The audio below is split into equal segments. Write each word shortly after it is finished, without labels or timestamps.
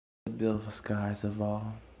beautiful skies of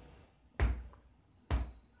all.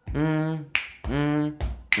 Mm, mm,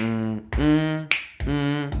 mm, mm,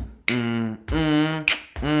 mm, mm, mm,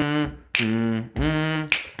 mm, mm, mm,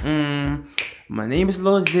 mm. My name is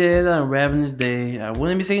Lord Zed, I'm rapping this day. I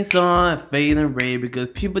wouldn't be singing song, fade and ray, because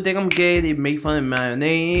people think I'm gay, they make fun of my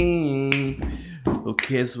name. Who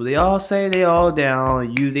cares what they all say, they all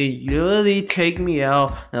down. They really take me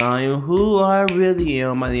out, and I am who I really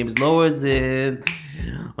am. My name is Lord Zed.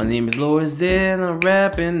 My name is Lord Zed, I'm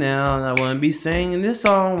rapping now, and I wanna be singing this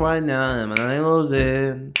song right now. And my name is Lord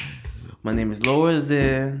Zed. My name is Lord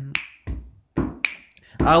Zed.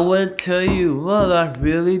 I would tell you what I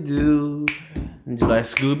really do, just like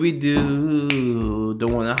Scooby-Doo.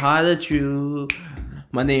 Don't wanna hide the truth.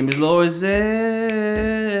 My name is Lord Zed.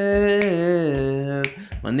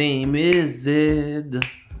 My name is Zed.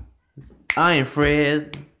 I ain't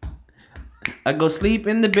Fred. I go sleep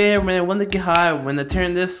in the bed when I want to get high. When I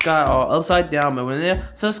turn the sky all upside down, but when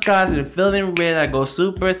the sky's been feeling red, I go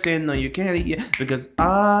Super Saiyan. No, you can't eat it because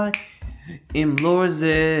I am Lord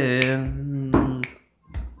Zed.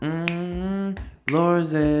 Lord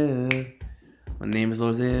Zed. My name is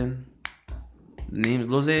Lord Zed. The name is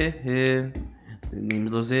Lord Zed. The name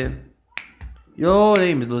is Lord Zed. Your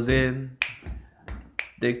name is Lord Zed.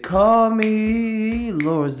 They call me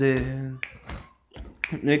Lord Zed.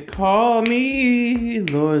 They call me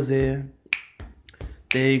Lord Zed.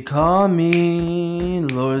 They call me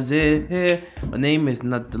Lord Zed. My name is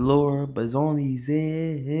not the Lord, but it's only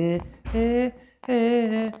Zed.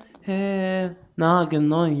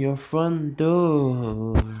 Knocking on your front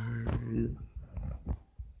door.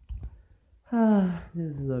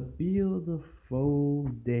 This is a beautiful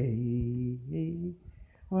day,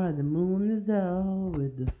 where the moon is out,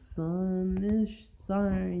 with the sun is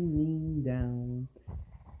shining down.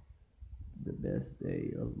 The best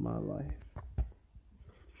day of my life.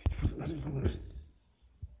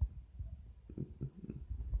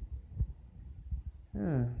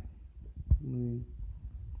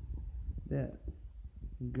 That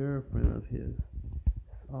girlfriend of his is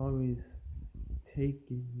always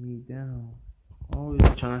taking me down, always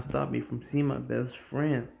trying to stop me from seeing my best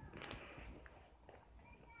friend.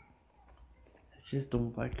 I just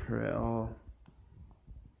don't like her at all.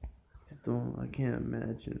 I can't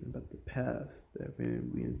imagine about the past that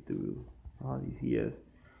we've been through all these years.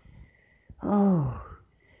 Oh,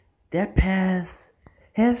 that past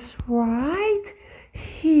is right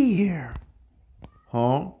here.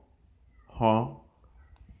 Huh?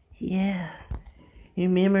 Yes.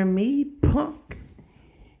 Remember me, punk?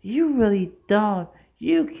 You really thought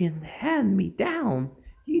you can hand me down.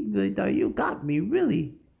 You really thought you got me,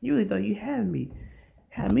 really. You really thought you had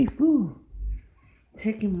me fooled.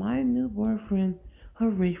 Taking my new boyfriend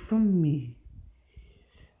away from me.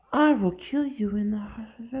 I will kill you in the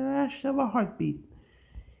flash of a heartbeat.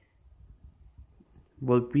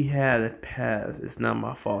 What we had a past. It's not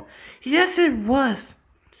my fault. Yes, it was.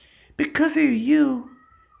 Because of you,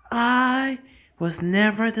 I was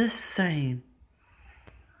never the same.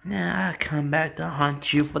 Now I come back to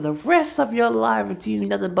haunt you for the rest of your life until you're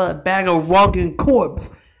nothing but a bag of walking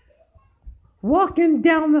corpse. Walking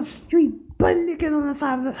down the street, butt naked on the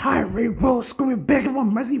side of the highway road, screaming, begging for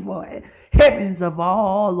mercy for heavens of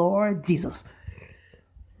all, Lord Jesus.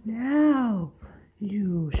 Now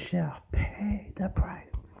you shall pay the price.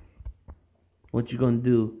 What you gonna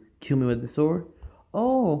do? Kill me with the sword?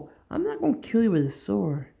 Oh, I'm not gonna kill you with a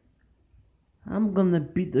sword. I'm gonna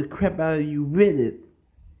beat the crap out of you with it.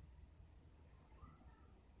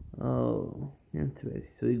 Oh, interesting.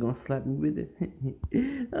 So you're gonna slap me with it?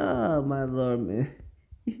 Oh, my lord, man.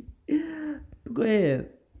 Go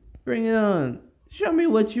ahead. Bring it on. Show me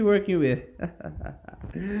what you're working with.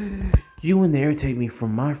 You wouldn't irritate me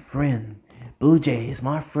from my friend. Blue Jay is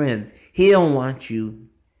my friend. He don't want you.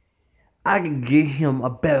 I can get him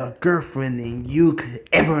a better girlfriend than you could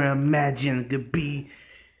ever imagine could be.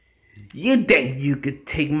 You think you could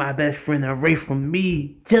take my best friend away from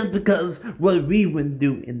me just because what we went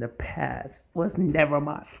through in the past was never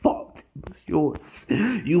my fault. It was yours.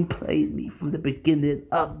 You played me from the beginning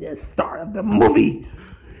of the start of the movie.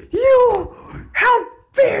 How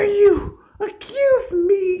dare you accuse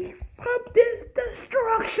me from this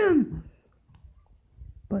destruction?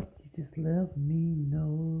 But you just left me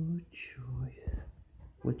no choice.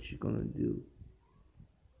 What you gonna do?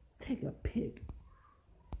 Take a pic.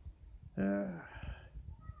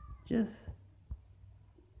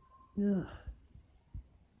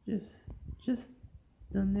 Just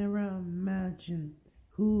don't ever imagine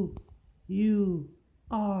who you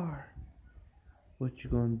are. What you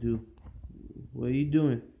gonna do? What are you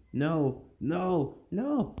doing? No.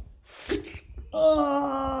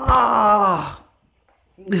 Ah!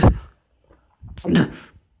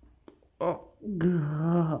 Oh,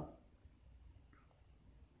 God.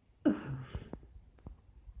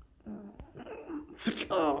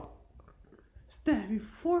 Oh. Stab you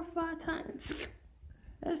 4 or 5 times.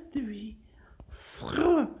 That's 3.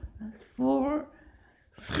 That's 4.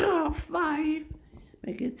 5.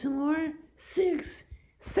 Make it 2 more. 6.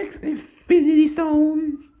 6 infinity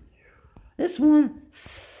stones. This one,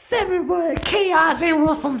 7 for the Chaos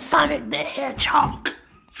Emerald from Sonic the Hedgehog.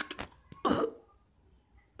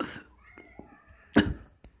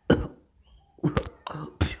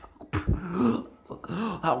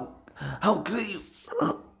 How could you?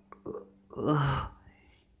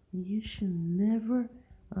 You should never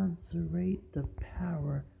underrate the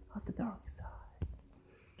power of the dark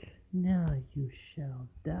side. Now you shall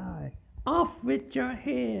die. Off with your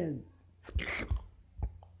heads.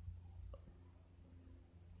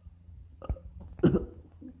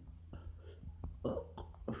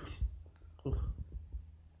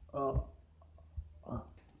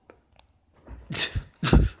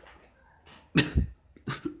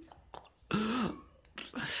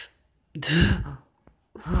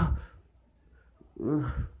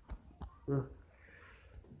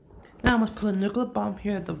 Now I must put a nuclear bomb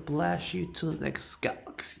here to blast you to the next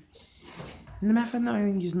galaxy. No matter if I'm not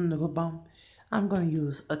even using a nuclear bomb, I'm going to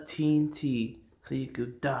use a TNT so you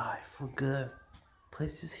could die for good.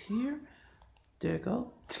 Place this here. There you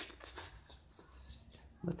go.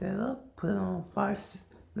 Put that up. Put it on 5.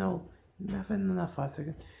 No, not 5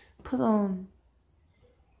 seconds. Put on.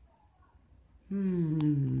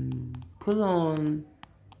 Put on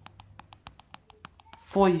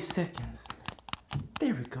 40 seconds.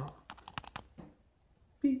 There we go.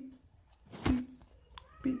 Beep, beep,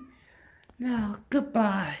 beep. Now,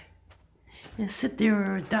 goodbye. And sit there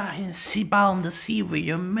and die and sleep out on the sea with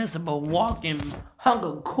your miserable walking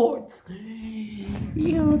hunger cords.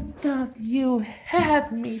 You thought you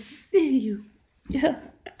had me, did you? Yeah.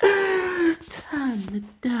 Time to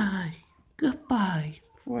die. Goodbye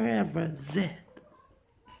forever, Zed.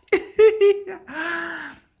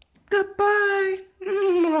 Goodbye.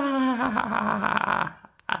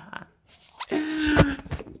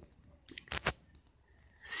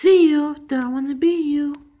 See you, don't wanna be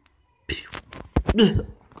you.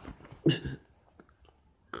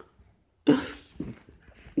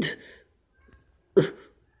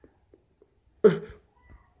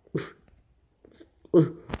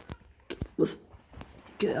 Let's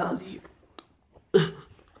get out of here.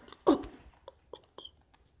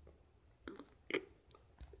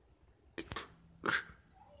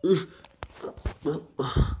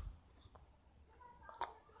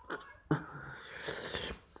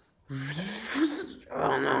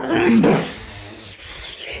 Oh no.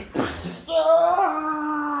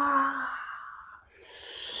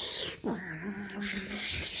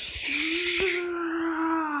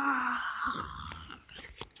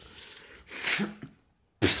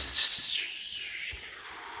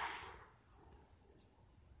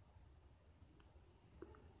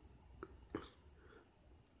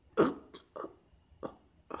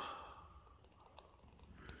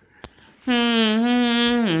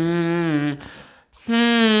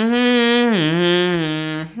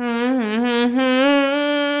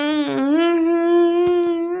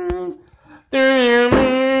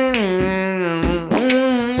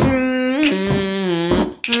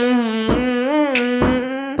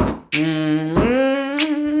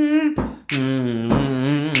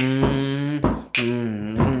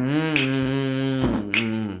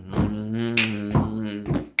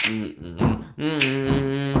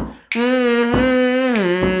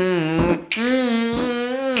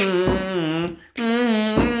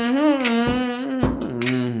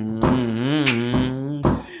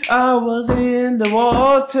 I was in the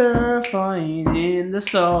water, finding the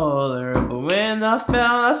solar, but when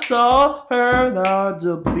I saw her, that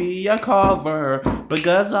to be a cover,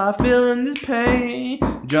 because I feeling this pain,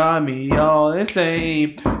 drive me all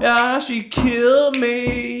insane. Yeah, she killed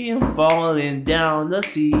me, falling down the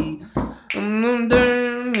sea.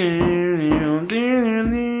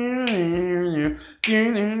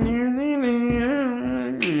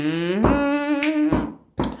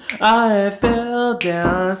 I fell fell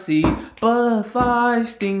down, see, butterfly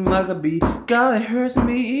sting like a bee. God, it hurts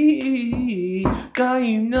me. God,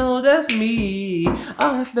 you know that's me.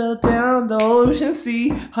 I fell down the ocean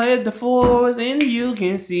sea. I hit the forest and you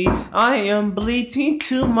can see I am bleeding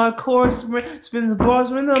to my core. Spin the bars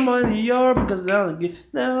when I'm on the yard because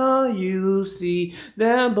now you see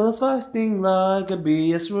that butterfly sting like a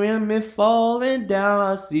bee. I swim and falling down.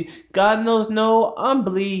 I see. God knows, no, I'm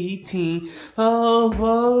bleeding. Oh,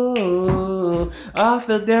 oh, I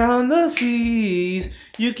fell down the seas.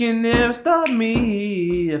 You can never stop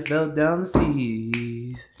me. I fell down the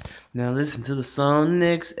seas. Now listen to the song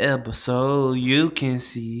next episode. You can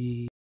see.